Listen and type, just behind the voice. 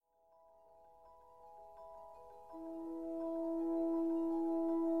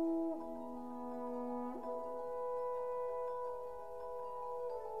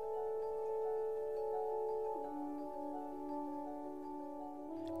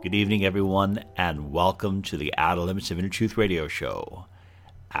Good evening, everyone, and welcome to the Outer Limits of Inner Truth radio show,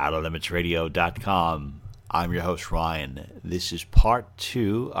 OuterLimitsRadio.com. I'm your host, Ryan. This is part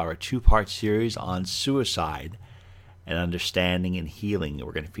 2 of our two-part series on suicide and understanding and healing.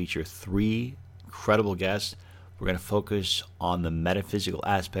 We're going to feature 3 incredible guests. We're going to focus on the metaphysical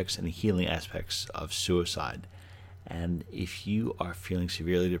aspects and the healing aspects of suicide. And if you are feeling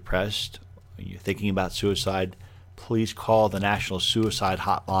severely depressed, or you're thinking about suicide, please call the National Suicide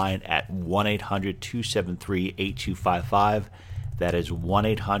Hotline at 1-800-273-8255. That is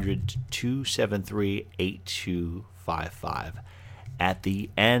 1-800-273-8255. At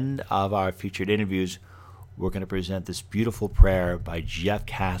the end of our featured interviews, we're going to present this beautiful prayer by Jeff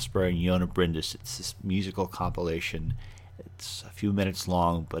Casper and Yona Brindis. It's this musical compilation. It's a few minutes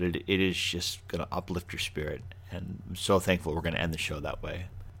long, but it is just going to uplift your spirit. And I'm so thankful we're going to end the show that way.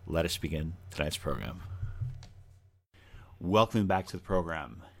 Let us begin tonight's program. Welcome back to the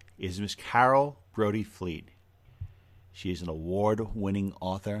program is Miss Carol Brody Fleet. She is an award-winning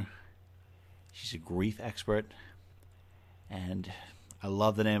author. She's a grief expert. And I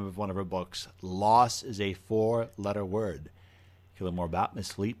love the name of one of her books, Loss is a 4-Letter Word. You can learn more about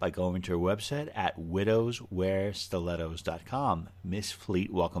Miss Fleet by going to her website at widowswearstilettos.com. Miss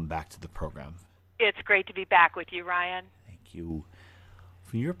Fleet, welcome back to the program. It's great to be back with you, Ryan. Thank you.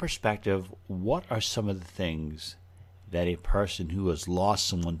 From your perspective, what are some of the things that a person who has lost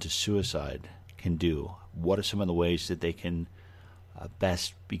someone to suicide can do? What are some of the ways that they can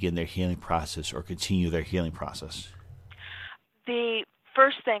best begin their healing process or continue their healing process? The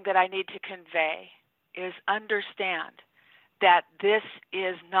first thing that I need to convey is understand that this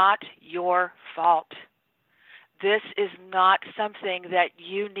is not your fault. This is not something that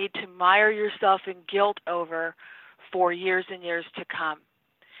you need to mire yourself in guilt over for years and years to come.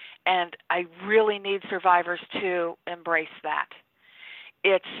 And I really need survivors to embrace that.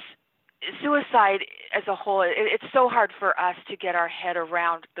 It's suicide as a whole, it's so hard for us to get our head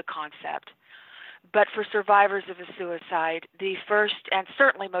around the concept. But for survivors of a suicide, the first and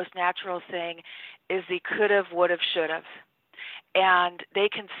certainly most natural thing is the could've, would've, should've. And they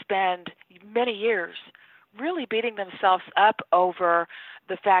can spend many years really beating themselves up over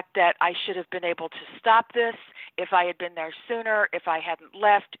the fact that I should have been able to stop this if I had been there sooner, if I hadn't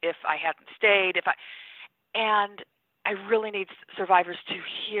left, if I hadn't stayed, and I really need survivors to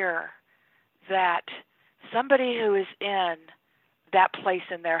hear that somebody who is in that place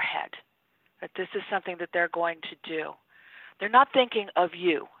in their head, that this is something that they're going to do. They're not thinking of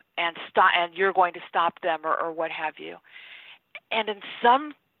you and you're going to stop them or what have you. And in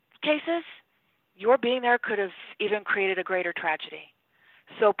some cases, your being there could have even created a greater tragedy.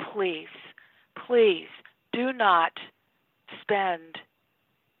 So please, please do not spend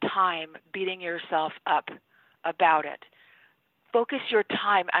time beating yourself up about it. Focus your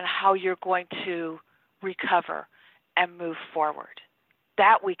time on how you're going to recover and move forward.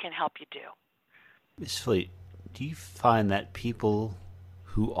 That we can help you do. Ms. Fleet, do you find that people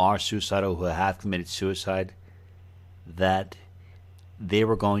who are suicidal, who have committed suicide, that they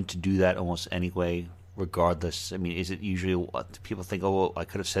were going to do that almost anyway, regardless? I mean, is it usually what people think, oh, well, I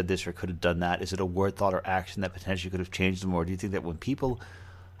could have said this or could have done that? Is it a word, thought, or action that potentially could have changed them? Or do you think that when people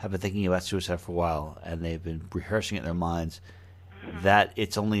have been thinking about suicide for a while and they've been rehearsing it in their minds, that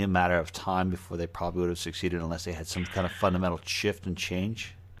it's only a matter of time before they probably would have succeeded unless they had some kind of fundamental shift and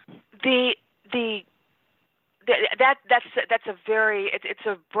change? That's a very, it's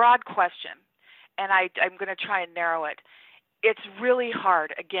a broad question, and I'm going to try and narrow it. It's really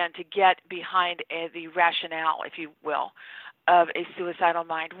hard, again, to get behind the rationale, if you will, of a suicidal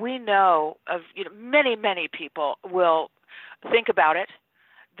mind. We know of many, many people will think about it,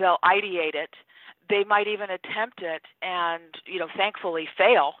 they'll ideate it, they might even attempt it and, thankfully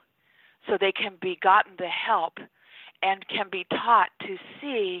fail, so they can be gotten the help and can be taught to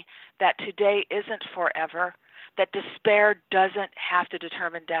see that today isn't forever, that despair doesn't have to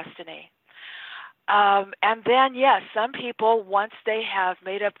determine destiny. And then, yes, some people, once they have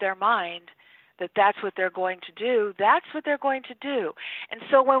made up their mind that that's what they're going to do, that's what they're going to do. And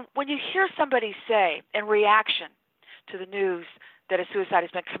so when you hear somebody say in reaction to the news that a suicide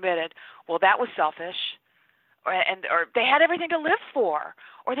has been committed, well, that was selfish, or they had everything to live for,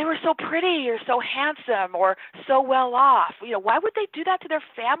 or they were so pretty or so handsome or so well off. Why would they do that to their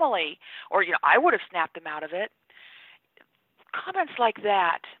family? Or, I would have snapped them out of it. Comments like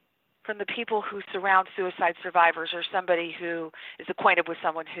that from the people who surround suicide survivors or somebody who is acquainted with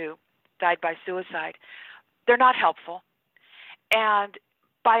someone who died by suicide, they're not helpful. And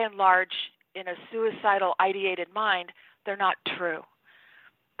by and large, in a suicidal ideated mind, they're not true.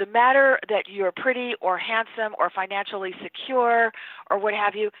 the matter that you're pretty or handsome or financially secure or what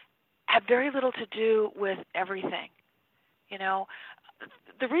have you, have very little to do with everything. You know,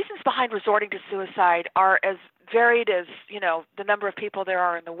 the reasons behind resorting to suicide are as varied as, the number of people there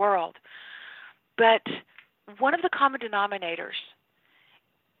are in the world. But one of the common denominators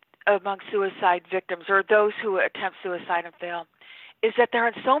among suicide victims, or those who attempt suicide and fail, is that they're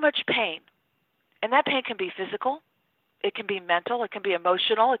in so much pain. And that pain can be physical, it can be mental, it can be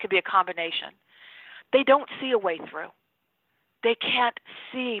emotional, it can be a combination. They don't see a way through. They can't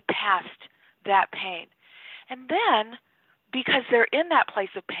see past that pain. And then, because they're in that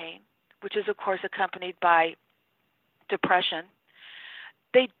place of pain, which is, of course, accompanied by depression,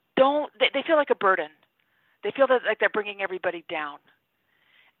 they feel like a burden. They feel like they're bringing everybody down.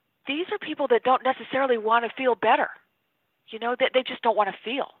 These are people that don't necessarily want to feel better. They just don't want to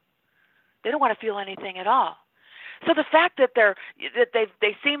feel. They don't want to feel anything at all. So the fact that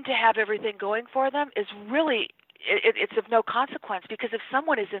they seem to have everything going for them is really it's of no consequence, because if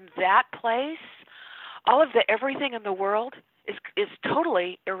someone is in that place, all of the everything in the world is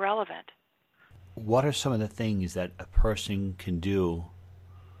totally irrelevant. What are some of the things that a person can do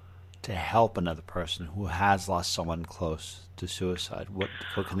to help another person who has lost someone close to suicide? What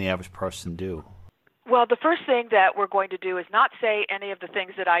can the average person do? Well, the first thing that we're going to do is not say any of the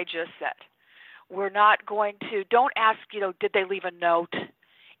things that I just said. We're not going to, don't ask, did they leave a note?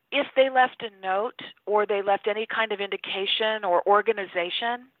 If they left a note or they left any kind of indication or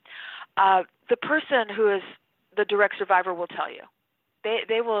organization, the person who is the direct survivor will tell you.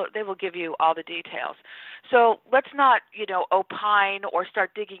 They will give you all the details. So let's not, opine or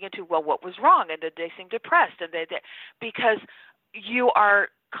start digging into, well, what was wrong, and did they seem depressed, and because you are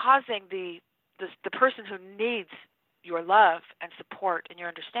causing the person who needs your love and support and your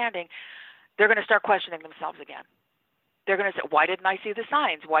understanding, they're going to start questioning themselves again. They're going to say, why didn't I see the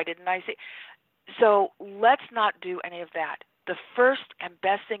signs? Why didn't I see? So let's not do any of that. The first and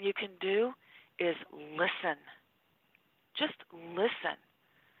best thing you can do is listen. Just listen.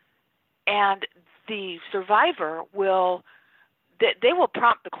 And the survivor will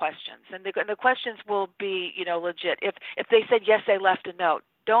prompt the questions, and the questions will be, legit. If they said, yes, they left a note,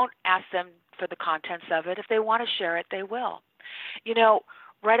 don't ask them for the contents of it. If they want to share it, they will.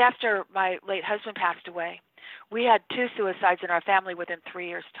 Right after my late husband passed away, we had 2 suicides in our family within 3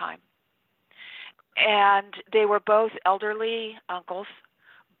 years' time. And they were both elderly uncles.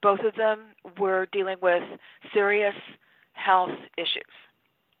 Both of them were dealing with serious health issues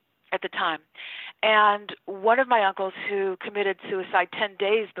at the time. And one of my uncles, who committed suicide 10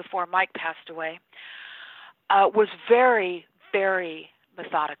 days before Mike passed away, was very, very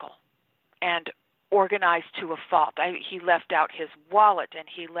methodical and organized to a fault. He left out his wallet, and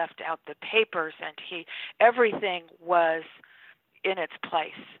he left out the papers, and everything was in its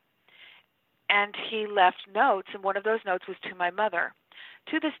place. And he left notes, and one of those notes was to my mother.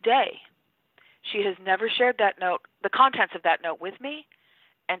 To this day, she has never shared that note, the contents of that note, with me,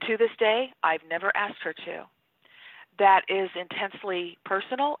 and to this day, I've never asked her to. That is intensely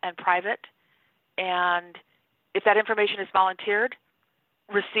personal and private, and if that information is volunteered,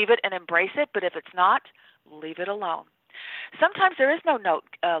 receive it and embrace it, but if it's not, leave it alone. Sometimes there is no note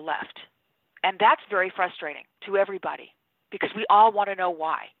left, and that's very frustrating to everybody, because we all want to know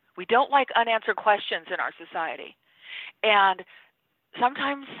why. We don't like unanswered questions in our society, and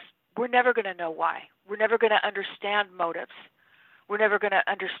sometimes we're never going to know why. We're never going to understand motives. We're never going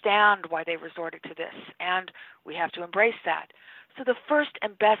to understand why they resorted to this, and we have to embrace that. So the first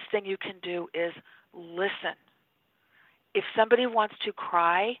and best thing you can do is listen. If somebody wants to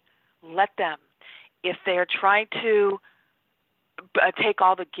cry, let them. If they're trying to take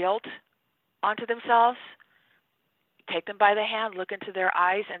all the guilt onto themselves, take them by the hand, look into their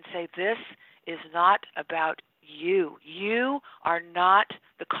eyes, and say, this is not about you. You are not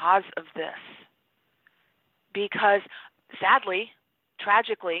the cause of this. Because sadly,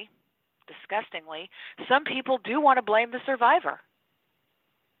 tragically, disgustingly, some people do want to blame the survivor.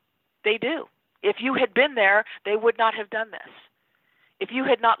 They do. If you had been there, they would not have done this. If you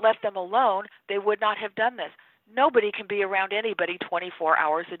had not left them alone, they would not have done this. Nobody can be around anybody 24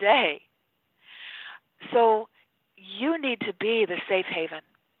 hours a day. So you need to be the safe haven.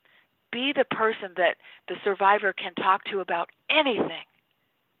 Be the person that the survivor can talk to about anything,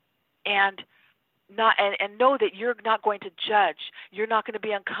 and know that you're not going to judge. You're not going to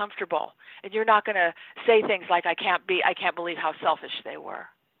be uncomfortable, and you're not going to say things like, I can't believe how selfish they were.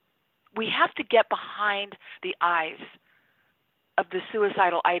 We have to get behind the eyes of the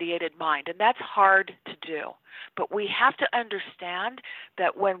suicidal ideated mind, and that's hard to do. But we have to understand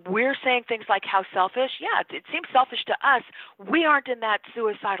that when we're saying things like how selfish, yeah, it seems selfish to us, we aren't in that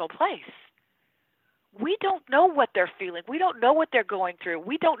suicidal place. We don't know what they're feeling. We don't know what they're going through.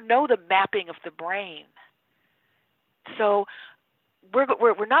 We don't know the mapping of the brain. So we're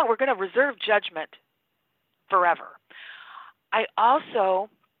going to reserve judgment forever. I also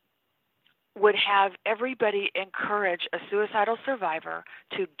would have everybody encourage a suicidal survivor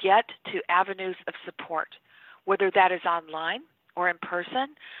to get to avenues of support, whether that is online or in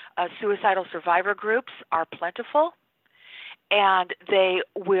person. Suicidal survivor groups are plentiful, and they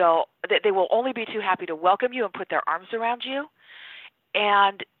will only be too happy to welcome you and put their arms around you,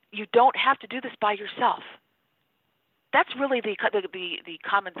 and you don't have to do this by yourself. That's really the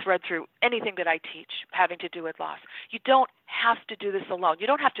common thread through anything that I teach having to do with loss. You don't have to do this alone. You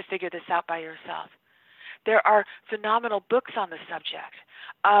don't have to figure this out by yourself. There are phenomenal books on the subject.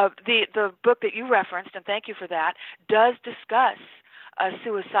 The book that you referenced, and thank you for that, does discuss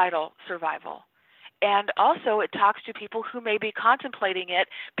suicidal survival. And also it talks to people who may be contemplating it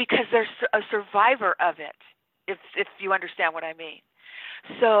because they're a survivor of it, if you understand what I mean.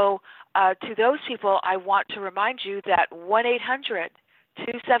 So to those people, I want to remind you that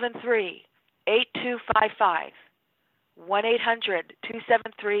 1-800-273-8255,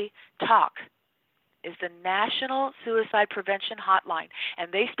 1-800-273-TALK is the National Suicide Prevention Hotline.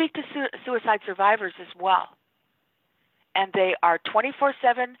 And they speak to suicide survivors as well. And they are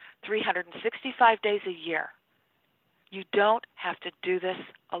 24/7, 365 days a year. You don't have to do this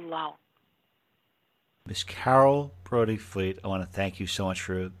alone. Miss Carol Brody Fleet, I want to thank you so much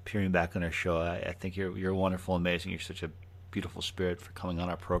for appearing back on our show. I think you're wonderful, amazing. You're such a beautiful spirit for coming on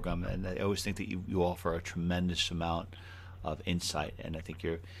our program, and I always think that you offer a tremendous amount of insight, and I think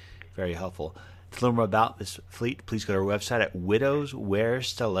you're very helpful. To learn more about Miss Fleet, please go to our website at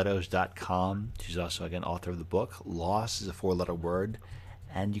widowswearstilettos.com. She's also, again, author of the book, Loss is a 4-Letter Word.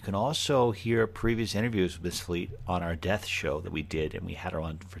 And you can also hear previous interviews with Miss Fleet on our death show that we did, and we had her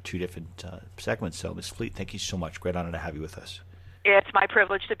on for 2 different segments. So, Miss Fleet, thank you so much. Great honor to have you with us. It's my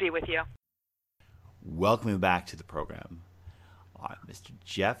privilege to be with you. Welcome back to the program. Mr.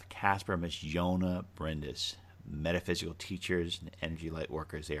 Jeff Casper and Miss Yona Brindis, metaphysical teachers and energy light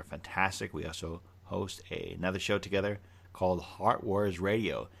workers. They are fantastic. We also host another show together called Heart Wars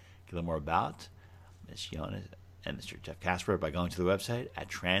Radio. You can learn more about Miss Yona and Mr. Jeff Casper by going to the website at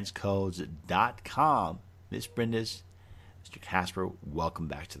transcodes.com. Miss Brindis, Mr. Casper, welcome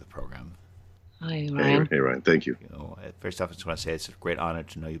back to the program. Hi, Ryan. Hey, Ryan. Thank you. First off, I just want to say it's a great honor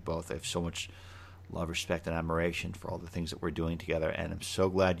to know you both. I have so much love, respect, and admiration for all the things that we're doing together, and I'm so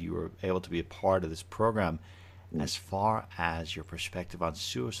glad you were able to be a part of this program. As far as your perspective on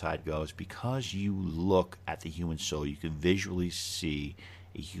suicide goes, because you look at the human soul, you can visually see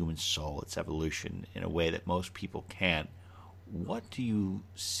a human soul, its evolution, in a way that most people can't. What do you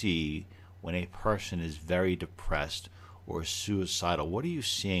see when a person is very depressed or suicidal? What are you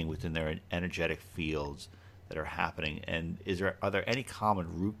seeing within their energetic fields that are happening? And are there any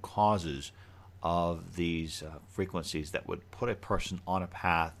common root causes of these frequencies that would put a person on a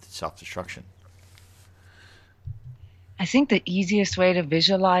path to self-destruction? I think the easiest way to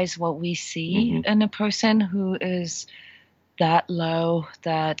visualize what we see in a person who is that low,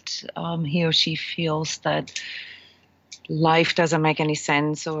 that he or she feels that life doesn't make any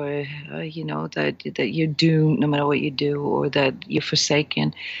sense, or that you're doomed no matter what you do, or that you're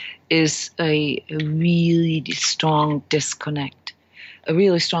forsaken, is a really strong disconnect. A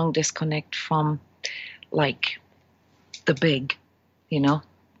really strong disconnect from, like, the big,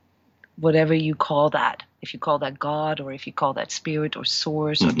 whatever you call that. If you call that God, or if you call that spirit or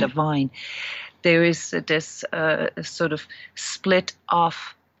source or divine, there is this sort of split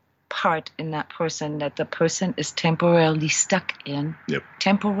off part in that person that the person is temporarily stuck in,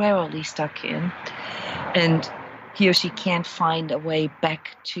 and he or she can't find a way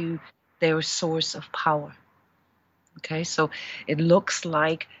back to their source of power. Okay, so it looks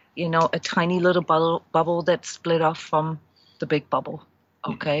like, a tiny little bubble that split off from the big bubble.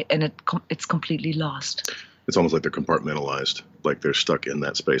 Okay, and it's completely lost. It's almost like they're compartmentalized, like they're stuck in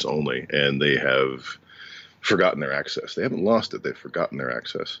that space only, and they have forgotten their access. They haven't lost it, they've forgotten their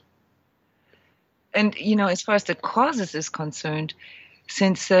access. And, as far as the causes is concerned,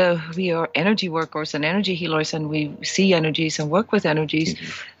 since we are energy workers and energy healers, and we see energies and work with energies,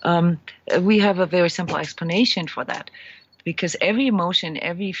 we have a very simple explanation for that. Because every emotion,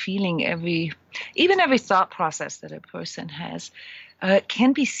 every feeling, even every thought process that a person has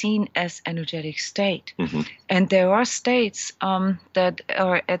can be seen as energetic state. And there are states that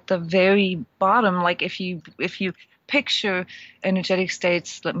are at the very bottom. Like if you picture energetic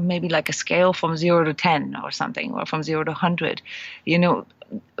states maybe like a scale from 0 to 10 or something, or from 0 to 100.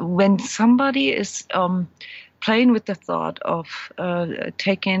 When somebody is playing with the thought of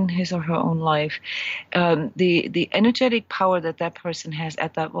taking his or her own life, the energetic power that person has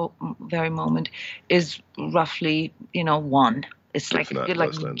at that very moment is roughly 1. It's like you're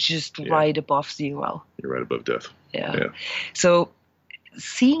like just right above 0. You're right above death. Yeah. So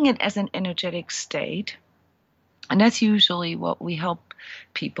seeing it as an energetic state, and that's usually what we help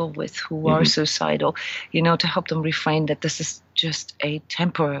people with who are suicidal, to help them refine that this is just a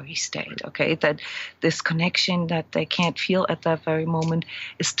temporary state, okay? That this connection that they can't feel at that very moment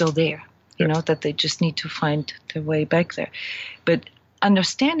is still there, that they just need to find their way back there. But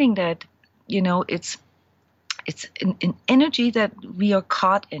understanding that, it's an energy that we are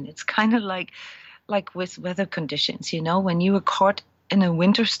caught in. It's kind of like with weather conditions, when you are caught in a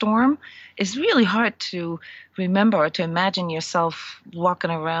winter storm, it's really hard to remember or to imagine yourself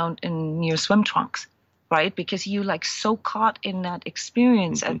walking around in your swim trunks, right? Because you like so caught in that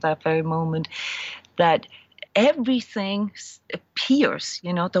experience at that very moment that everything appears,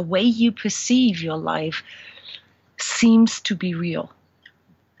 the way you perceive your life seems to be real.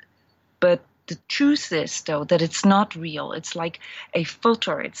 But the truth is, though, that it's not real. It's like a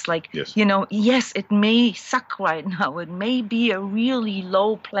filter. It's like, yes, it may suck right now. It may be a really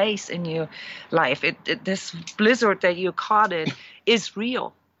low place in your life. This blizzard that you're caught in is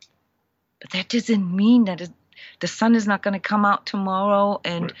real. But that doesn't mean that the sun is not going to come out tomorrow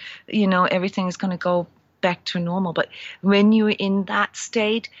and, everything is going to go back to normal. But when you're in that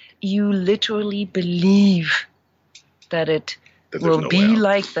state, you literally believe that it will be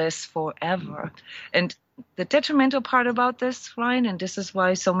like this forever. And the detrimental part about this, Ryan, and this is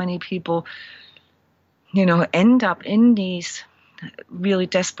why so many people, end up in these really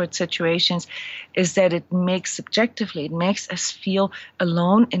desperate situations, is that it makes us feel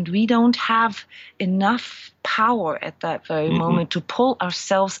alone, and we don't have enough power at that very moment to pull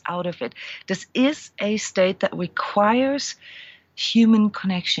ourselves out of it. This is a state that requires human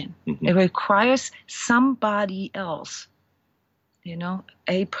connection. It requires somebody else,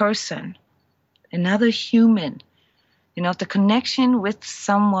 a person, another human, the connection with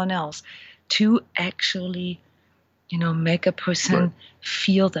someone else to actually, make a person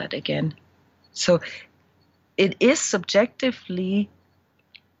feel that again. So it is subjectively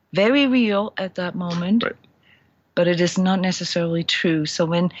very real at that moment, but it is not necessarily true. So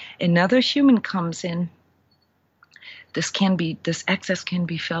when another human comes in, this access can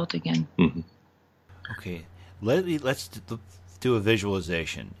be felt again. Okay, let's do a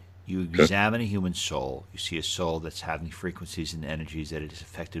visualization. You examine a human soul. You see a soul that's having frequencies and energies that it is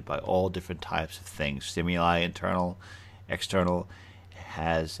affected by all different types of things, stimuli, internal, external,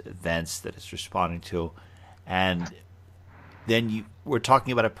 has events that it's responding to. And then we're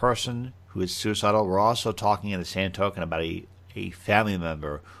talking about a person who is suicidal. We're also talking in the same token about a family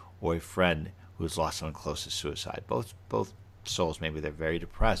member or a friend who has lost someone close to suicide. Both souls, maybe they're very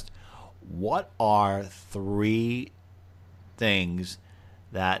depressed. What are 3 things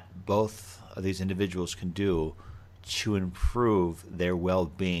that both of these individuals can do to improve their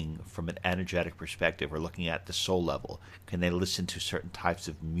well-being from an energetic perspective? We're looking at the soul level. Can they listen to certain types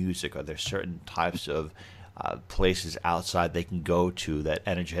of music? Are there certain types of places outside they can go to that,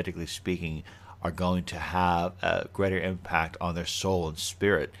 energetically speaking, are going to have a greater impact on their soul and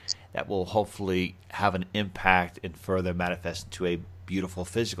spirit that will hopefully have an impact and further manifest into a beautiful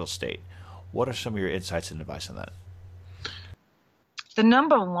physical state? What are some of your insights and advice on that? The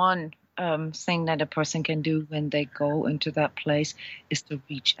number one thing that a person can do when they go into that place is to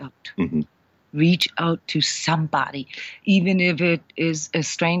reach out. Reach out to somebody, even if it is a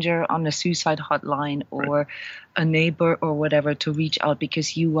stranger on the suicide hotline or a neighbor or whatever, to reach out,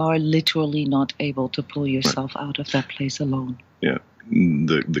 because you are literally not able to pull yourself out of that place alone. Yeah.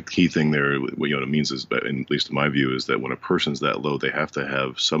 The key thing there, what it means is, at least in my view, is that when a person's that low, they have to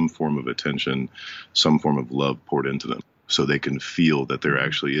have some form of attention, some form of love poured into them, so they can feel that there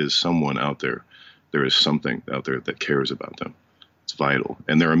actually is someone out there. There is something out there that cares about them. It's vital.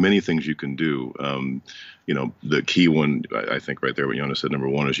 And there are many things you can do. The key one, I think right there, what Yona said, number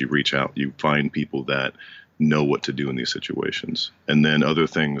one, is you reach out. You find people that know what to do in these situations. And then other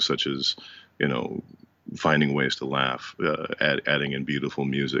things such as, finding ways to laugh, adding in beautiful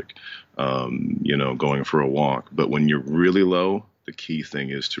music, going for a walk. But when you're really low, the key thing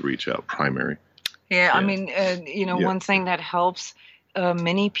is to reach out, primary. Yeah, I mean, one thing that helps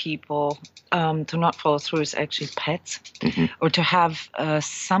many people to not follow through is actually pets, or to have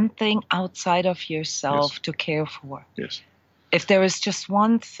something outside of yourself to care for. Yes. If there is just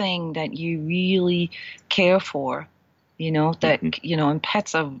one thing that you really care for, that, and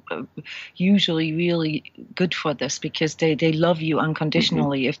pets are usually really good for this because they love you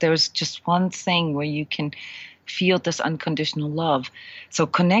unconditionally. If there's just one thing where you can feel this unconditional love. So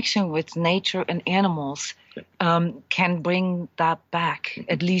connection with nature and animals can bring that back,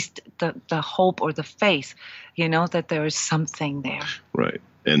 at least the hope or the faith, that there is something there. Right.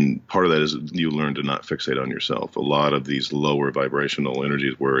 And part of that is you learn to not fixate on yourself. A lot of these lower vibrational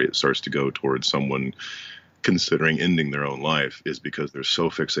energies where it starts to go towards someone considering ending their own life is because they're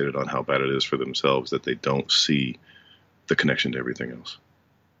so fixated on how bad it is for themselves that they don't see the connection to everything else.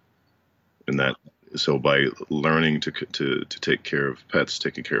 And that, so by learning to take care of pets,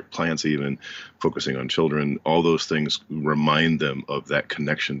 taking care of plants, even focusing on children, all those things remind them of that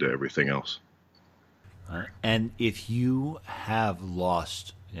connection to everything else. And if you have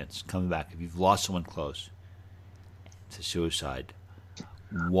lost, it's coming back, if you've lost someone close to suicide,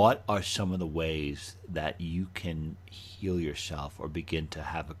 what are some of the ways that you can heal yourself or begin to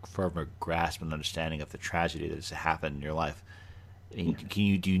have a firmer grasp and understanding of the tragedy that has happened in your life? I mean, can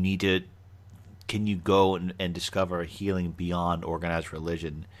you go and discover healing beyond organized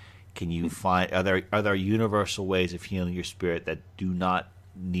religion? Can you find, are there universal ways of healing your spirit that do not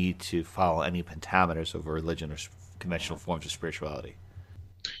need to follow any pentameters of religion or conventional forms of spirituality?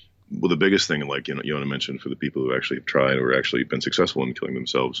 Well, the biggest thing, like Yona mentioned, for the people who actually have tried or actually been successful in killing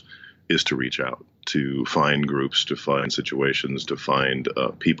themselves, is to reach out, to find groups, to find situations, to find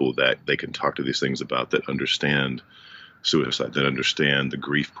people that they can talk to these things about, that understand suicide, that understand the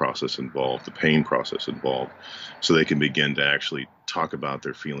grief process involved, the pain process involved, so they can begin to actually talk about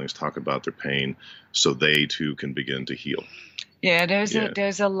their feelings, talk about their pain, so they too can begin to heal. Yeah,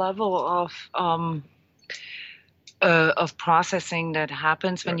 there's a level of processing that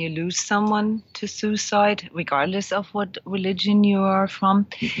happens when you lose someone to suicide, regardless of what religion you are from.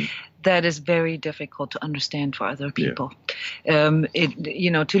 That is very difficult to understand for other people. To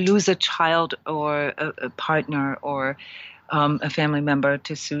lose a child or a partner or a family member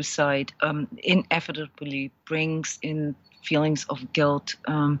to suicide inevitably brings in feelings of guilt,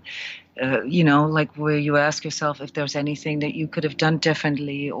 like where you ask yourself if there's anything that you could have done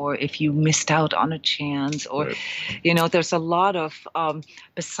differently, or if you missed out on a chance, or, there's a lot of,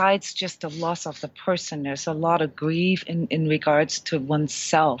 besides just the loss of the person, there's a lot of grief in regards to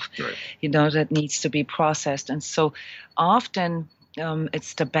oneself, that needs to be processed. And so often,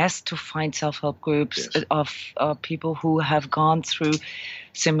 it's the best to find self-help groups of people who have gone through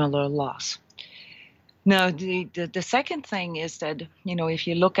similar loss. Now, the second thing is that, if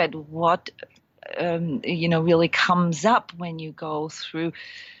you look at what, really comes up when you go through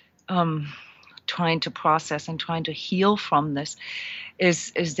trying to process and trying to heal from this,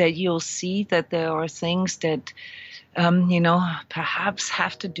 is that you'll see that there are things that, perhaps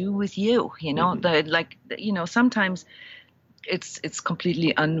have to do with you, that sometimes it's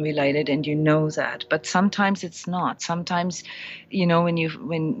completely unrelated, and that, but sometimes it's not. Sometimes,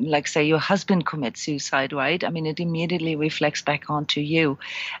 when like say your husband commits suicide, right? I mean, it immediately reflects back onto you,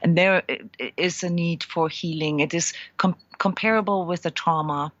 and there is a need for healing. It is comparable with a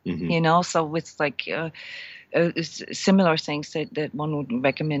trauma, so with like similar things that one would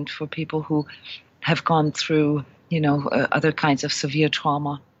recommend for people who have gone through, other kinds of severe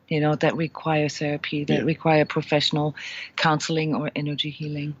trauma. That require therapy, that require professional counseling or energy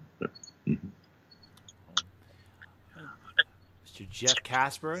healing. Mr. Jeff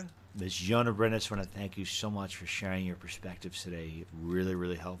Casper, Ms. Yona Brennis, I want to thank you so much for sharing your perspectives today. Really,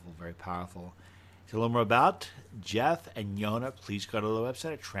 really helpful, very powerful. To learn more about Jeff and Yona, please go to the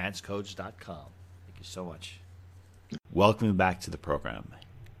website at transcodes.com. Thank you so much. Welcome back to the program.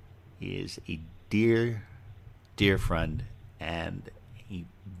 He is a dear, dear friend and a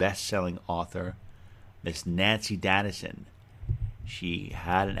best-selling author, Miss Nancy Dannison. She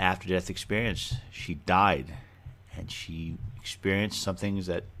had an after-death experience. She died, and she experienced some things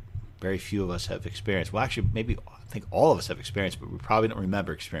that very few of us have experienced. Well, actually, maybe I think all of us have experienced, but we probably don't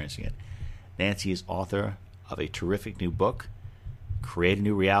remember experiencing it. Nancy is author of a terrific new book, Create a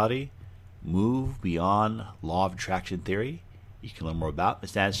New Reality, Move Beyond Law of Attraction Theory. You can learn more about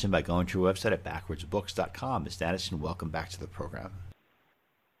Ms. Dannison by going to her website at backwardsbooks.com. Ms. Dannison, welcome back to the program.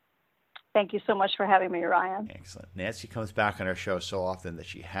 Thank you so much for having me, Ryan. Excellent. Nancy comes back on our show so often that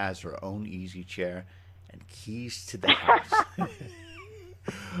she has her own easy chair and keys to the house.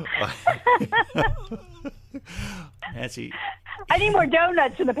 Nancy, I need more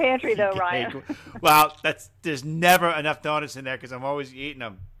donuts in the pantry, though, Ryan. Well, there's never enough donuts in there because I'm always eating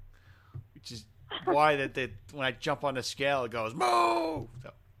them, which is why that when I jump on the scale, it goes moo.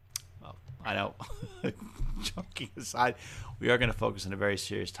 So, well, I know. Joking aside, we are going to focus on a very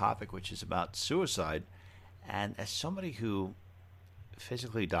serious topic, which is about suicide And as somebody who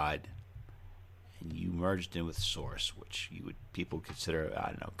physically died, and you merged in with Source, which people consider, I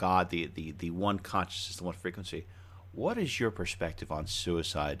don't know, God, the one consciousness, the one frequency. What is your perspective on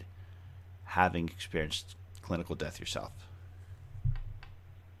suicide, having experienced clinical death yourself?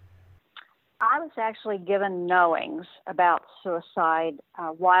 I was actually given knowings about suicide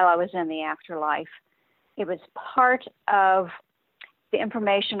while I was in the afterlife. It was part of the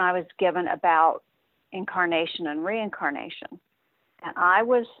information I was given about incarnation and reincarnation. And I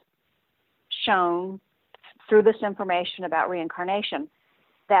was shown through this information about reincarnation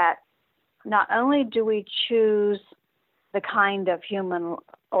that not only do we choose the kind of human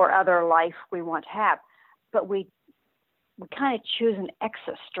or other life we want to have, but we kind of choose an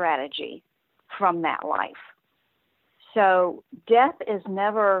exit strategy from that life. So death is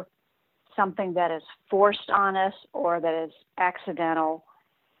never something that is forced on us or that is accidental.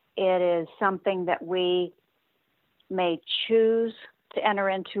 It is something that we may choose to enter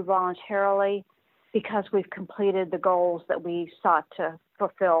into voluntarily because we've completed the goals that we sought to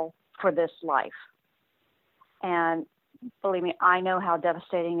fulfill for this life. And believe me, I know how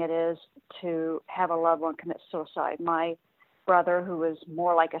devastating it is to have a loved one commit suicide. My brother, who was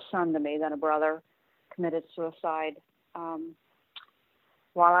more like a son to me than a brother, committed suicide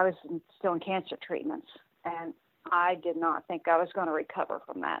while I was still in cancer treatments. And I did not think I was going to recover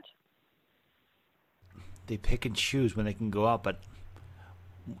from that. They pick and choose when they can go out, but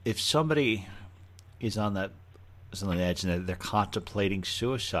if somebody is on the edge and they're contemplating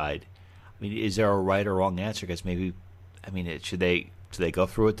suicide, I mean, is there a right or wrong answer? Because maybe, I mean, do they go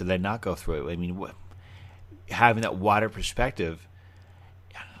through it? Do they not go through it? I mean, having that wider perspective,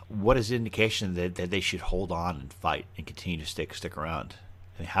 what is the indication that they should hold on and fight and continue to stick around?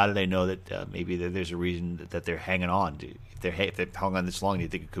 I mean, how do they know that maybe there's a reason that they're hanging on? If they've hung on this long, do you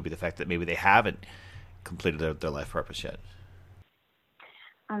think it could be the fact that maybe they haven't completed their life purpose yet?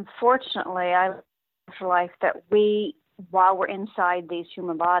 Unfortunately, I live a life that we, while we're inside these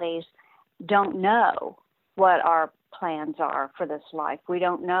human bodies, don't know what our plans are for this life. We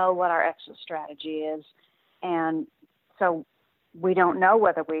don't know what our exit strategy is. And so we don't know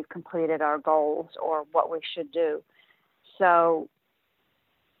whether we've completed our goals or what we should do. So,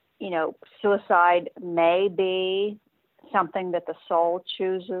 suicide may be something that the soul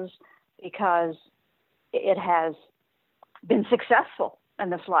chooses because it has been successful in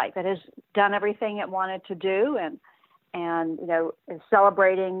this life. It has done everything it wanted to do and is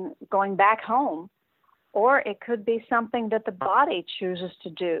celebrating going back home. Or it could be something that the body chooses to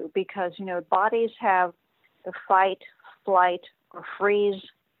do because, bodies have the fight, flight, or freeze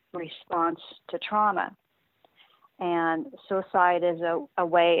response to trauma. And suicide is a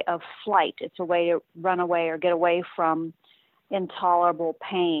way of flight. It's a way to run away or get away from intolerable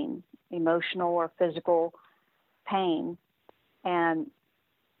pain, emotional or physical pain. And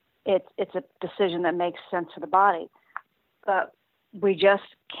it's a decision that makes sense for the body. But we just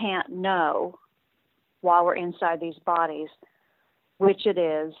can't know while we're inside these bodies which it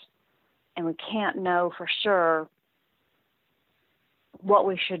is, and we can't know for sure what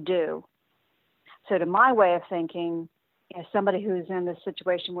we should do. So to my way of thinking, somebody who's in this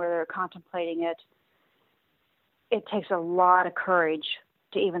situation where they're contemplating it, it takes a lot of courage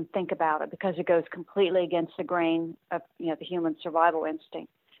to even think about it because it goes completely against the grain of the human survival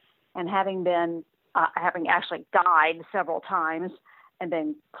instinct. And having actually died several times and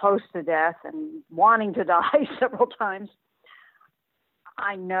been close to death and wanting to die several times,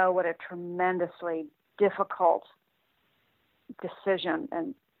 I know what a tremendously difficult decision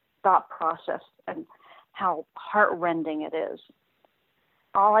and thought process and how heartrending it is.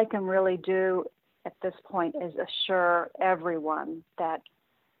 All I can really do at this point is assure everyone that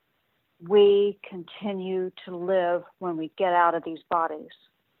we continue to live when we get out of these bodies.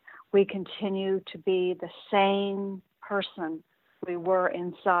 We continue to be the same person we were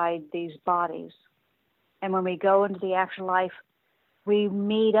inside these bodies. And when we go into the afterlife, we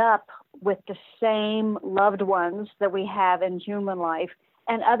meet up with the same loved ones that we have in human life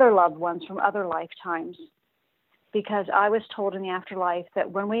and other loved ones from other lifetimes. Because I was told in the afterlife that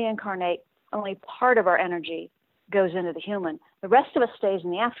when we incarnate, only part of our energy goes into the human. The rest of us stays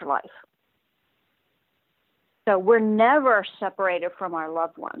in the afterlife. So we're never separated from our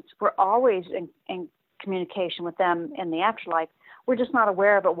loved ones. We're always in communication with them in the afterlife. We're just not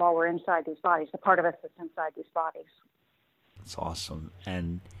aware of it while we're inside these bodies, the part of us that's inside these bodies. That's awesome.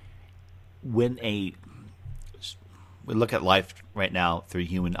 And when we look at life right now through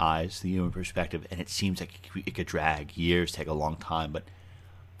human eyes, the human perspective, and it seems like it could drag years, take a long time. But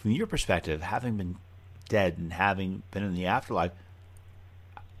from your perspective, having been dead and having been in the afterlife,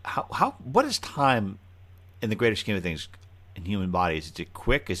 what does time in the greater scheme of things, in human bodies, is it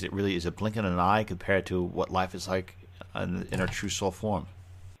quick? Is it blink of an eye compared to what life is like in our true soul form?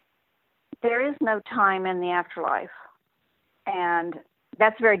 There is no time in the afterlife, and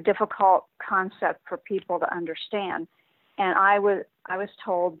that's a very difficult concept for people to understand. And I was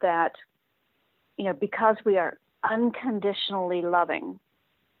told that, because we are unconditionally loving,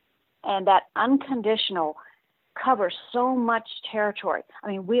 and that unconditional covers so much territory. I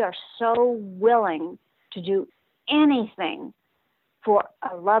mean, we are so willing to do anything for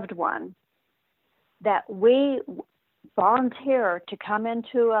a loved one that we volunteer to come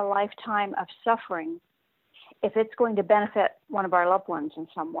into a lifetime of suffering if it's going to benefit one of our loved ones in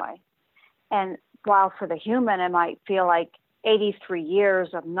some way. And while for the human it might feel like 83 years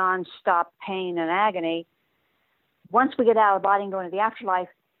of nonstop pain and agony, once we get out of the body and go into the afterlife,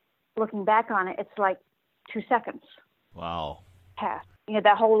 looking back on it, it's like 2 seconds. Wow. Past.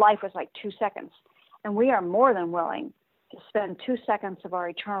 That whole life was like 2 seconds. And we are more than willing to spend 2 seconds of our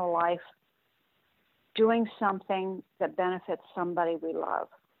eternal life doing something that benefits somebody we love.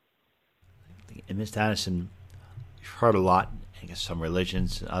 And Ms. Addison, you've heard a lot, I guess, some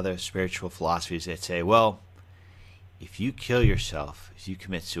religions and other spiritual philosophies that say, well, if you kill yourself, if you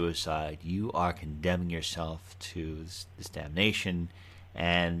commit suicide, you are condemning yourself to this damnation.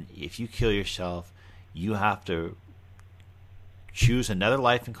 And if you kill yourself, you have to choose another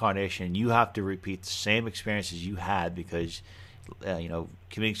life incarnation. You have to repeat the same experiences you had because,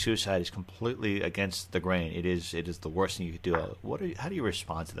 committing suicide is completely against the grain. It is the worst thing you could do. How do you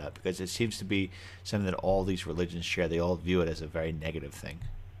respond to that? Because it seems to be something that all these religions share. They all view it as a very negative thing.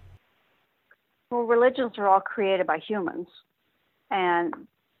 Well, religions are all created by humans. And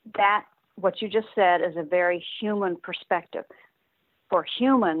that, what you just said, is a very human perspective. For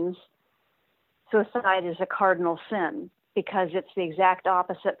humans, suicide is a cardinal sin because it's the exact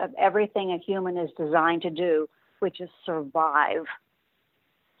opposite of everything a human is designed to do, which is survive.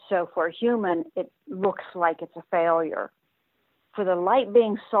 So for a human, it looks like it's a failure. For the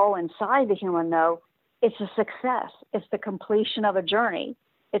light-being soul inside the human, though, it's a success. It's the completion of a journey.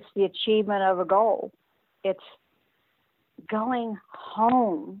 It's the achievement of a goal. It's going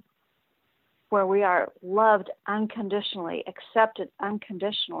home where we are loved unconditionally, accepted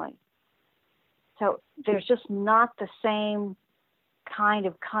unconditionally. So there's just not the same kind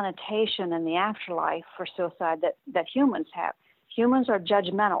of connotation in the afterlife for suicide that humans have. Humans are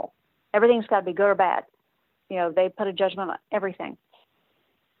judgmental. Everything's got to be good or bad. They put a judgment on everything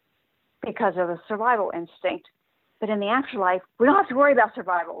because of the survival instinct. But in the afterlife, we don't have to worry about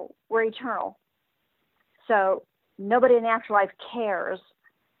survival. We're eternal. So nobody in the afterlife cares,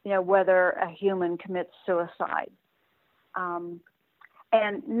 whether a human commits suicide. And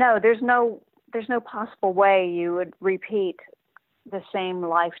no, there's no possible way you would repeat the same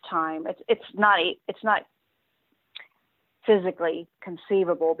lifetime. It's not physically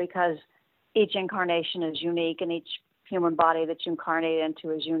conceivable because each incarnation is unique and each human body that you incarnate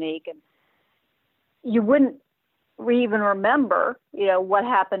into is unique. And you wouldn't even remember, what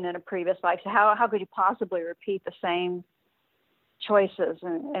happened in a previous life. So how could you possibly repeat the same choices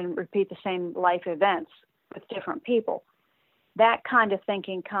and repeat the same life events with different people? That kind of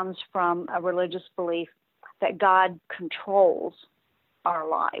thinking comes from a religious belief that God controls our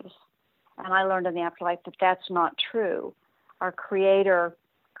lives. And I learned in the afterlife that that's not true. Our Creator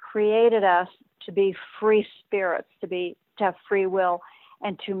created us to be free spirits, to have free will,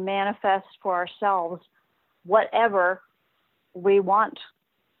 and to manifest for ourselves whatever we want.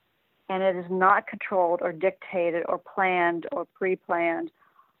 And it is not controlled or dictated or planned or pre-planned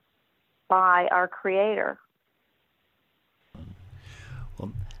by our Creator.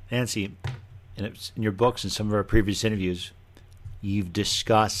 Well, Nancy, in your books and some of our previous interviews, you've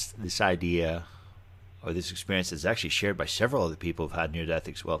discussed this idea or this experience that's actually shared by several other people who've had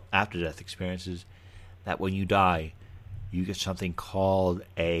after-death experiences, that when you die, you get something called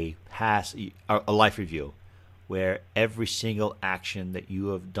a life review, where every single action that you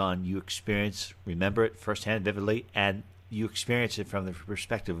have done, you remember it firsthand, vividly, and you experience it from the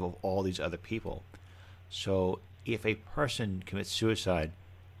perspective of all these other people. So if a person commits suicide,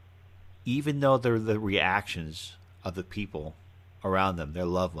 even though they're the reactions of the people around them, their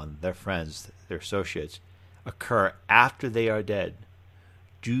loved one, their friends, their associates, occur after they are dead,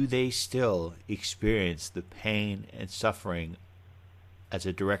 do they still experience the pain and suffering as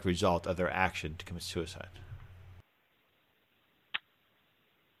a direct result of their action to commit suicide?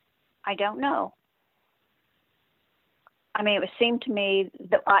 I don't know. I mean, it seemed to me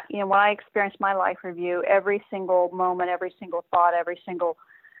that, when I experienced my life review, every single moment, every single thought, everything,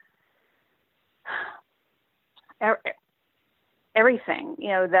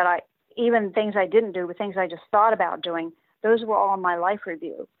 that even things I didn't do, things I just thought about doing, those were all in my life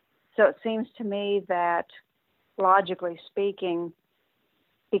review. So it seems to me that, logically speaking,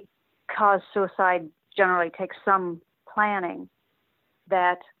 because suicide generally takes some planning,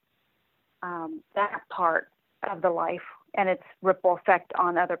 that that part of the life and its ripple effect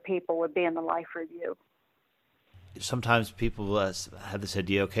on other people would be in the life review. Sometimes people have this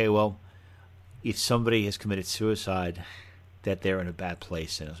idea, okay, well, if somebody has committed suicide, that they're in a bad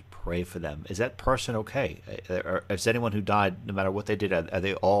place and pray for them. Is that person okay? Or is anyone who died, no matter what they did, are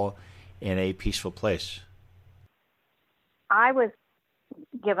they all in a peaceful place? I was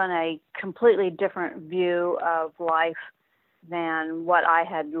given a completely different view of life than what I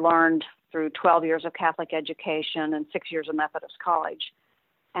had learned through 12 years of Catholic education and 6 years of Methodist college.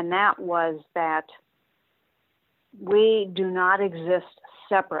 And that was that we do not exist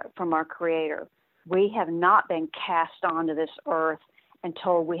separate from our Creator. We have not been cast onto this earth and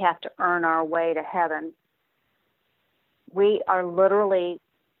told we have to earn our way to heaven. We are literally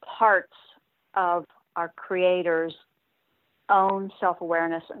parts of our Creator's own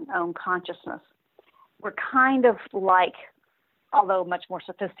self-awareness and own consciousness. We're kind of like, although much more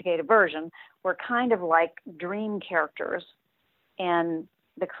sophisticated version, we're kind of like dream characters in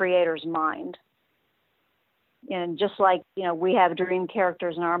the Creator's mind. And just like, we have dream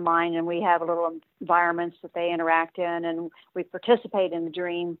characters in our mind and we have little environments that they interact in and we participate in the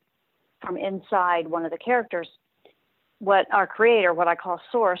dream from inside one of the characters, what our Creator, what I call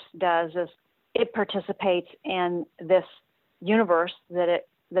Source, does is it participates in this universe that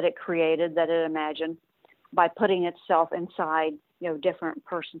it created, that it imagined, by putting itself inside, different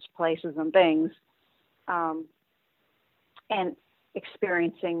persons, places, and things, and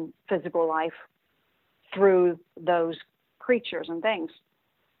experiencing physical life through those creatures and things.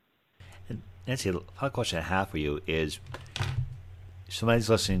 And Nancy, a final question I have for you is, somebody's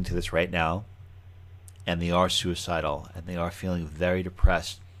listening to this right now, and they are suicidal, and they are feeling very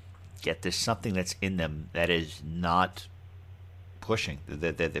depressed, yet there's something that's in them that is not pushing.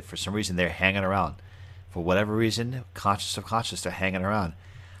 That for some reason they're hanging around. For whatever reason, conscious of conscious, they're hanging around.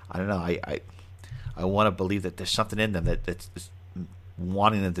 I don't know. I want to believe that there's something in them that's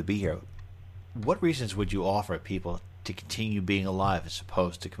wanting them to be here. What reasons would you offer people to continue being alive as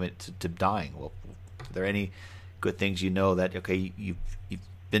opposed to commit to dying? Well, are there any good things that, okay, you've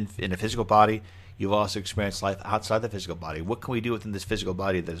been in a physical body, you've also experienced life outside the physical body. What can we do within this physical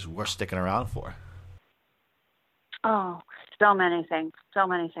body that is worth sticking around for? Oh, so many things.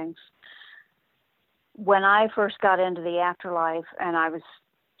 When I first got into the afterlife and I was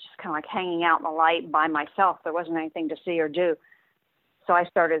just kind of like hanging out in the light by myself, there wasn't anything to see or do. So I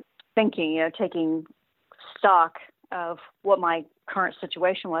started thinking, taking stock of what my current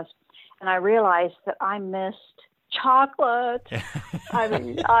situation was. And I realized that I missed chocolate. I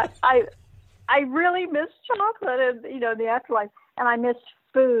mean, I really missed chocolate in the afterlife. And I missed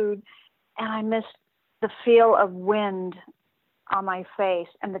food. And I missed the feel of wind on my face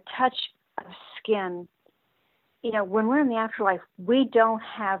and the touch of skin. When we're in the afterlife, we don't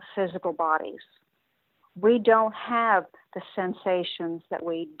have physical bodies. We don't have the sensations that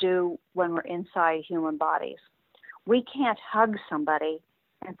we do when we're inside human bodies. We can't hug somebody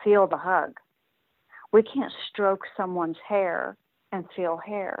and feel the hug. We can't stroke someone's hair and feel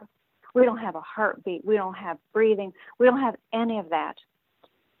hair. We don't have a heartbeat. We don't have breathing. We don't have any of that.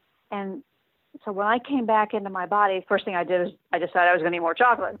 And so when I came back into my body, first thing I did is I decided I was going to eat more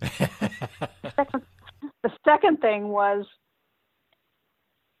chocolate. The second thing was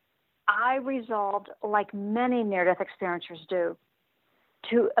I resolved, like many near-death experiencers do,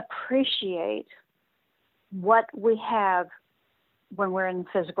 to appreciate what we have when we're in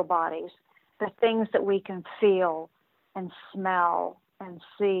physical bodies, the things that we can feel and smell and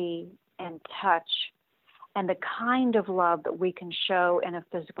see and touch, and the kind of love that we can show in a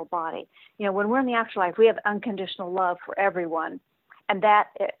physical body. When we're in the afterlife, we have unconditional love for everyone, and that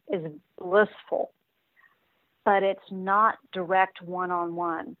is blissful, but it's not direct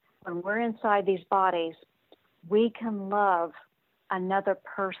one-on-one. When we're inside these bodies, we can love another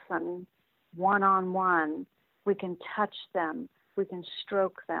person one-on-one. We can touch them. We can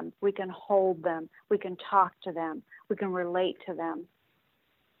stroke them. We can hold them. We can talk to them. We can relate to them.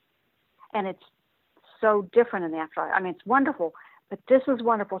 And it's so different in the afterlife. I mean, it's wonderful, but this is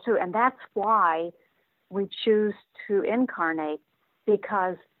wonderful too. And that's why we choose to incarnate,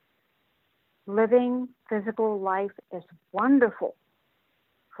 because living physical life is wonderful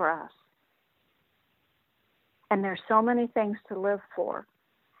for us. And there's so many things to live for.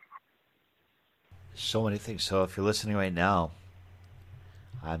 So many things. So if you're listening right now,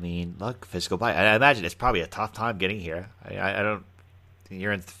 I mean, look, physical body. I imagine it's probably a tough time getting here. I don't.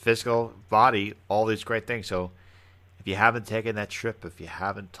 You're in the physical body, all these great things. So if you haven't taken that trip, if you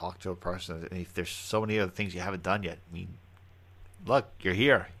haven't talked to a person, if there's so many other things you haven't done yet, I mean, look, you're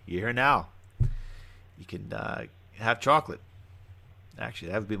here. You're here now. You can have chocolate.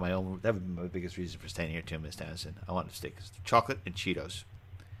 Actually, that would be my biggest reason for staying here too, Miss Dennison. I want to stay chocolate and Cheetos.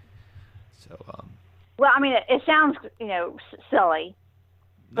 So. Well, I mean, it sounds silly,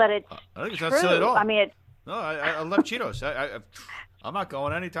 but it's I think it's true. not silly at all. I mean, no, I love Cheetos. I'm not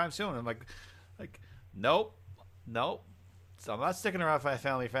going anytime soon. I'm like, nope. So I'm not sticking around for my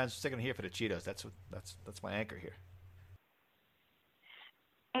family and friends. I'm sticking here for the Cheetos. That's my anchor here.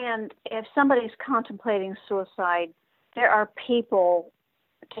 And if somebody's contemplating suicide, there are people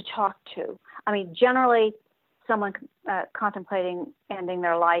to talk to. I mean, generally, someone contemplating ending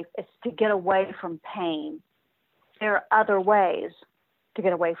their life is to get away from pain. There are other ways to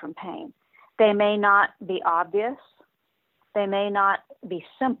get away from pain. They may not be obvious. They may not be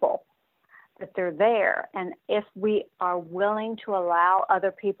simple, but they're there. And if we are willing to allow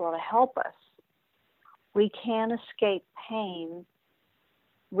other people to help us, we can escape pain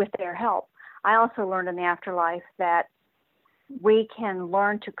with their help. I also learned in the afterlife that we can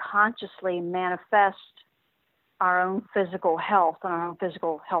learn to consciously manifest our own physical health and our own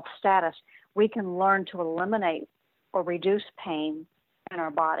physical health status. We can learn to eliminate or reduce pain in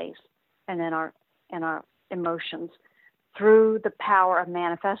our bodies and in our emotions through the power of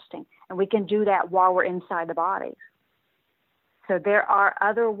manifesting. And we can do that while we're inside the bodies. So there are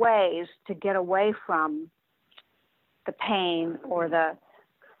other ways to get away from the pain or the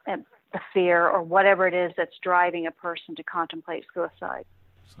fear or whatever it is that's driving a person to contemplate suicide.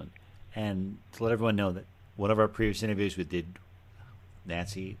 Excellent. And to let everyone know that one of our previous interviews we did,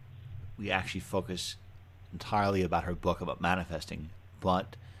 Nancy, we actually focus entirely about her book about manifesting.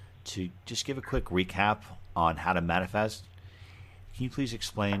 But to just give a quick recap on how to manifest, can you please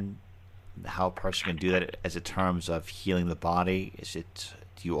explain how a person can do that as in terms of healing the body? Do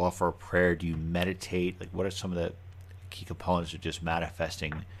you offer a prayer? Do you meditate? Like, what are some of the key components of just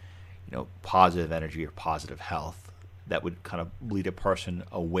manifesting, positive energy or positive health that would kind of lead a person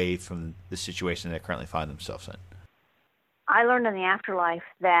away from the situation they currently find themselves in? I learned in the afterlife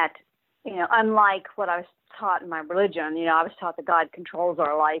that, unlike what I was taught in my religion, I was taught that God controls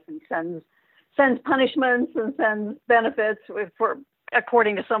our life and sends punishments and sends benefits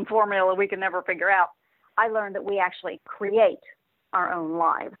according to some formula we can never figure out. I learned that we actually create our own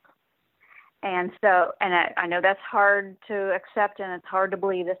lives. And so, I know that's hard to accept, and it's hard to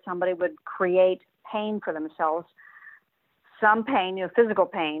believe that somebody would create pain for themselves. Some pain, physical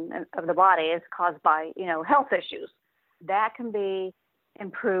pain of the body is caused by, health issues. That can be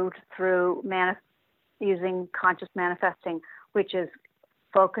improved through using conscious manifesting, which is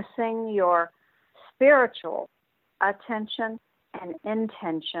focusing your spiritual attention and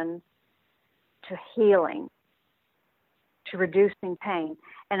intention to healing, to reducing pain.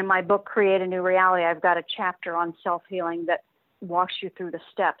 And in my book, Create a New Reality, I've got a chapter on self-healing that walks you through the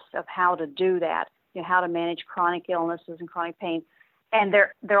steps of how to do that, how to manage chronic illnesses and chronic pain. And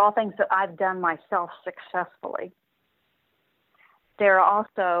they're all things that I've done myself successfully. There are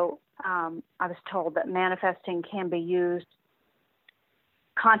also, I was told that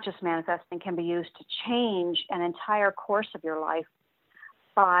conscious manifesting can be used to change an entire course of your life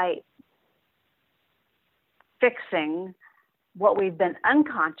by fixing what we've been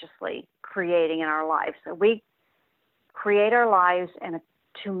unconsciously creating in our lives. So we create our lives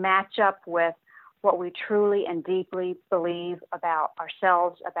to match up with what we truly and deeply believe about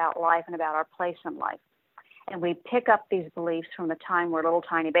ourselves, about life, and about our place in life. And we pick up these beliefs from the time we're little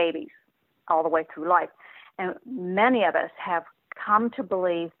tiny babies all the way through life. And many of us have come to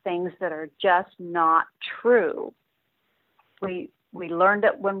believe things that are just not true. We learned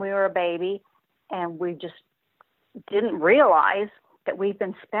it when we were a baby, and we just didn't realize that we've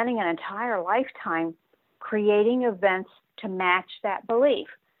been spending an entire lifetime creating events to match that belief.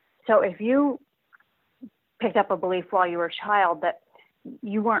 So if you picked up a belief while you were a child that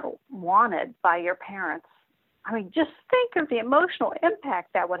you weren't wanted by your parents, I mean, just think of the emotional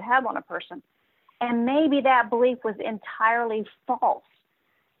impact that would have on a person. And maybe that belief was entirely false.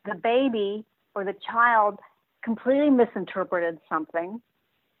 The baby or the child completely misinterpreted something.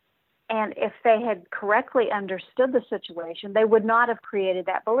 And if they had correctly understood the situation, they would not have created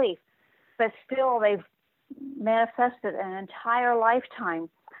that belief. But still, they've manifested an entire lifetime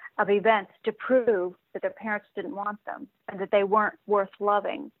of events to prove that their parents didn't want them and that they weren't worth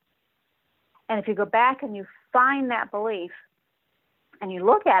loving. And if you go back and you find that belief and you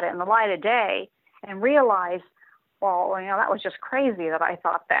look at it in the light of day and realize, well, that was just crazy that I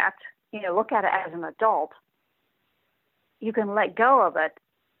thought that, look at it as an adult. you can let go of it,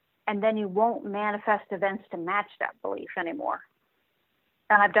 and then you won't manifest events to match that belief anymore.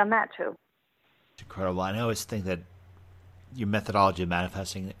 And I've done that too. It's incredible. I always think that your methodology of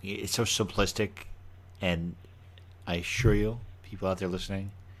manifesting is so simplistic, and I assure you, people out there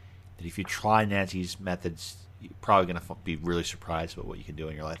listening, that if you try Nancy's methods, you're probably going to be really surprised about what you can do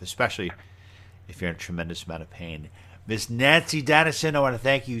in your life, especially if you're in a tremendous amount of pain. Miss Nancy Dennison, I want to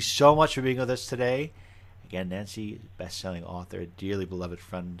thank you so much for being with us today. Again, Nancy, best-selling author, dearly beloved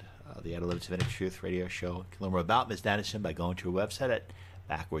friend of the Outer Limits of Inner Truth radio show. You can learn more about Ms. Dennison by going to her website at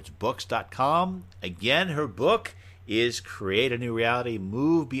backwardsbooks.com. Again, her book is Create a New Reality,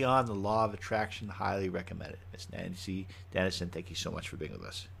 Move Beyond the Law of Attraction. Highly recommended. Ms. Nancy Dennison, thank you so much for being with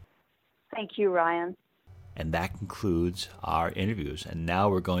us. Thank you, Ryan. And that concludes our interviews. And now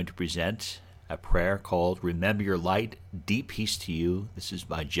we're going to present a prayer called Remember Your Light, Deep Peace to You. This is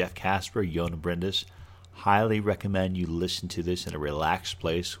by Jeff Casper, Yona Brindis. Highly recommend you listen to this in a relaxed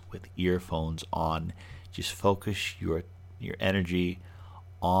place with earphones on. Just focus your energy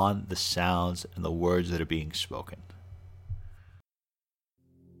on the sounds and the words that are being spoken.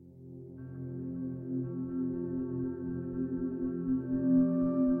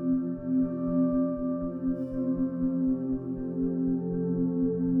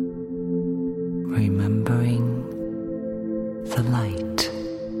 Remembering the light.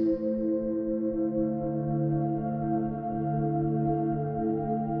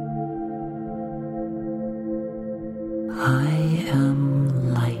 I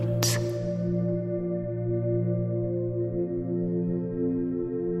am light.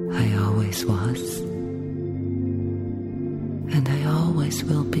 I always was, and I always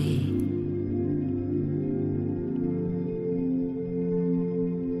will be.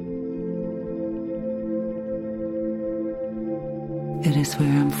 It is where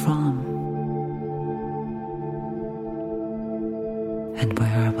I'm from, and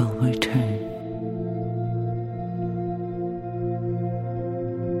where I will return.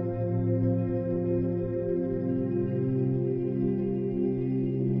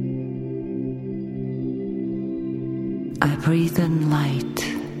 I breathe in light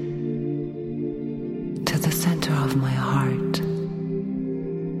to the center of my heart.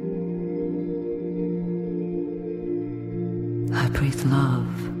 I breathe love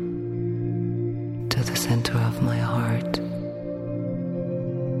to the center of my heart.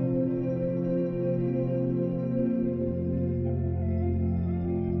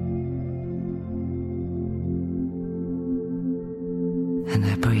 And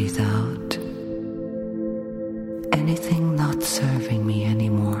I breathe out anything not serving me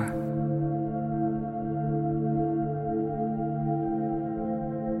anymore.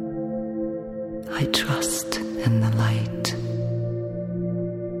 I trust in the light.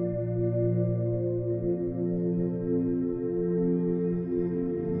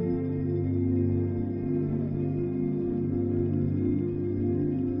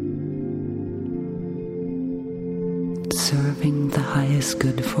 Serving the highest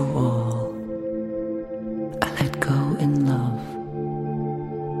good for all, I let go in love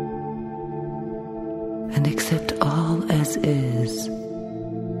and accept all as is.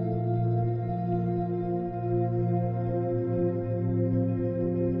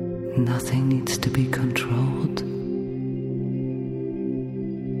 Nothing needs to be controlled.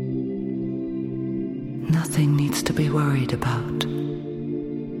 Nothing needs to be worried about.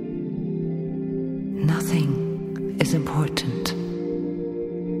 Nothing is important.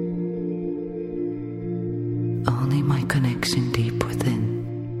 Only my connection deep within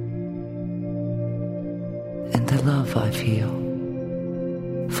and the love I feel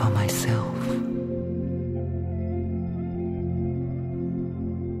for myself.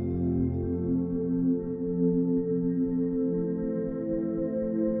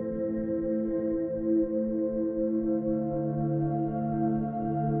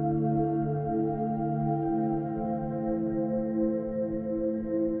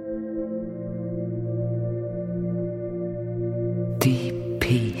 Deep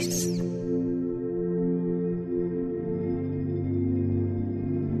peace.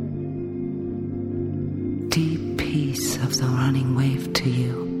 Deep peace of the running wave to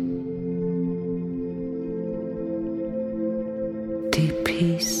you. Deep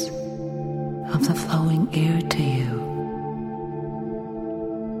peace of the flowing air to you.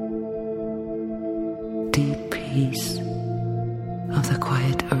 Deep peace of the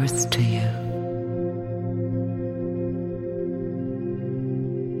quiet earth to you.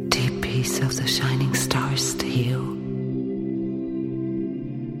 Peace of the shining stars to you.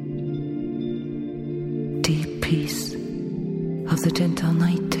 Deep peace of the gentle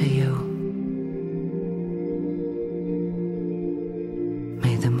night to you.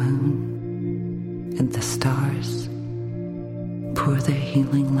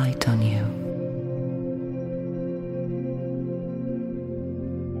 light on you.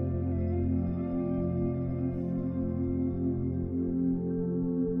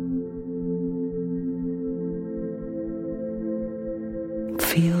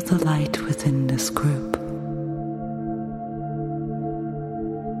 Feel the light within this group.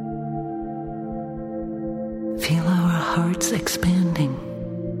 Feel our hearts expanding.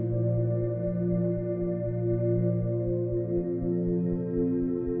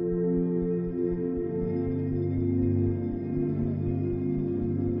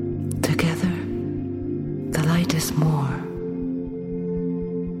 Together, the light is more.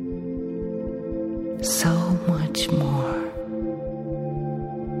 So much more.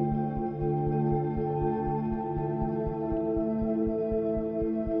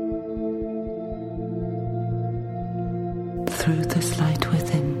 Through this light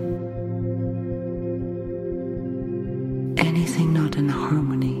within, anything not in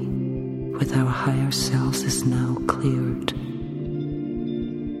harmony with our higher selves is now cleared.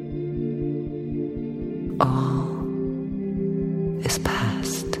 All is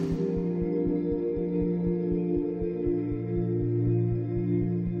past.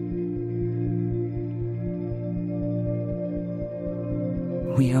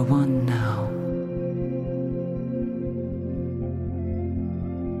 We are one now.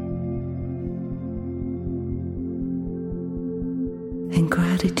 In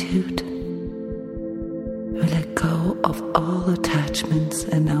gratitude, we let go of all attachments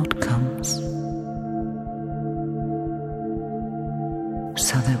and outcomes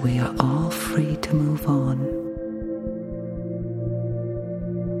so that we are all free to move on.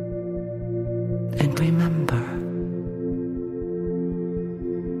 And remember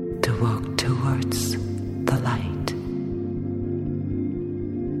to walk towards the light.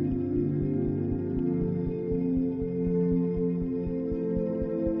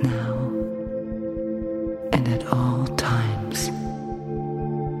 Now and at all times.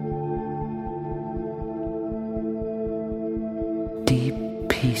 Deep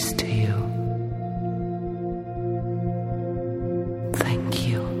peace to you. Thank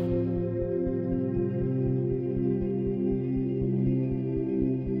you.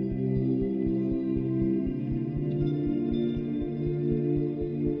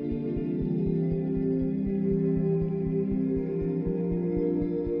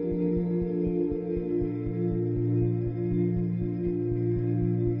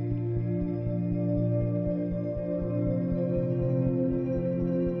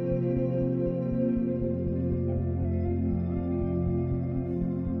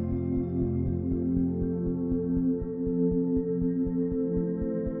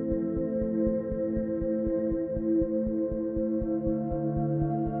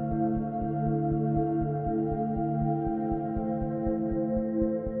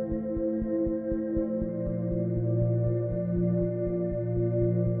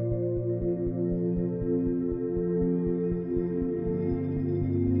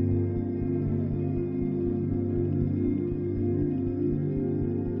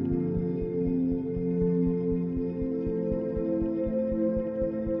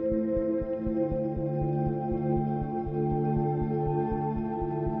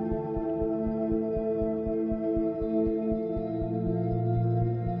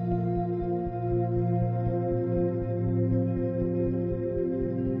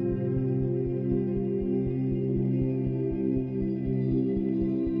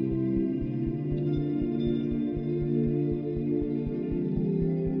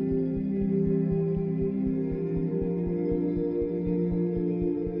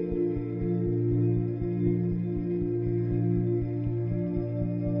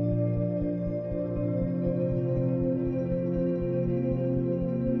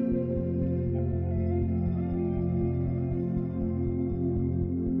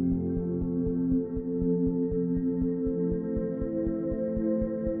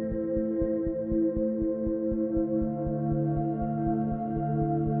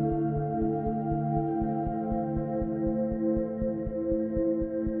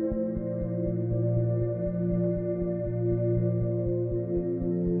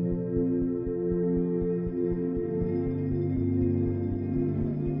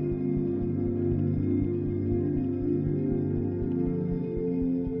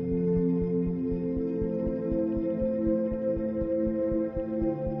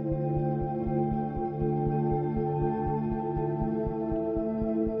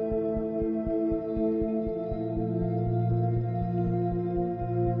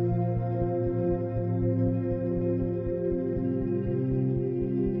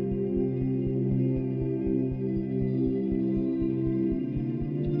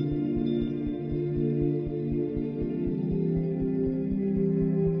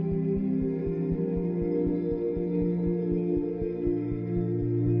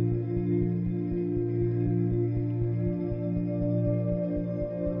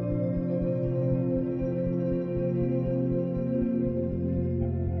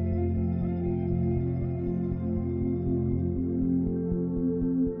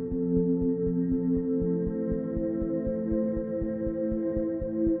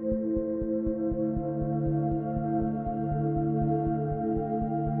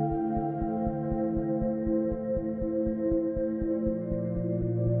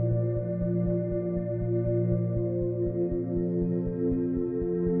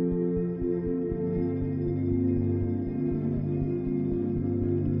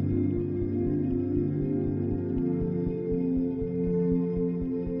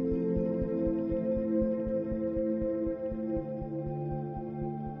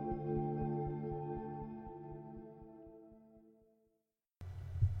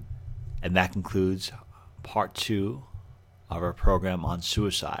 And that concludes part 2 of our program on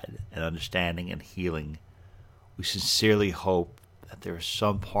suicide and understanding and healing. We sincerely hope that there are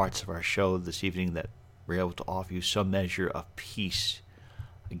some parts of our show this evening that we're able to offer you some measure of peace.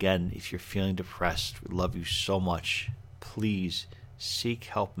 Again, if you're feeling depressed, we love you so much. Please seek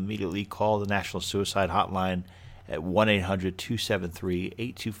help immediately. Call the National Suicide Hotline at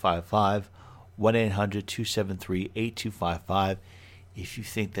 1-800-273-8255, 1-800-273-8255. If you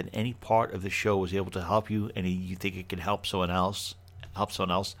think that any part of the show was able to help you and you think it can help someone else,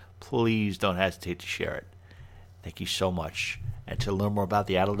 please don't hesitate to share it. Thank you so much. And to learn more about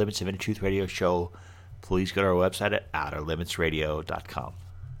the Outer Limits of Inner Truth Radio Show, please go to our website at outerlimitsradio.com.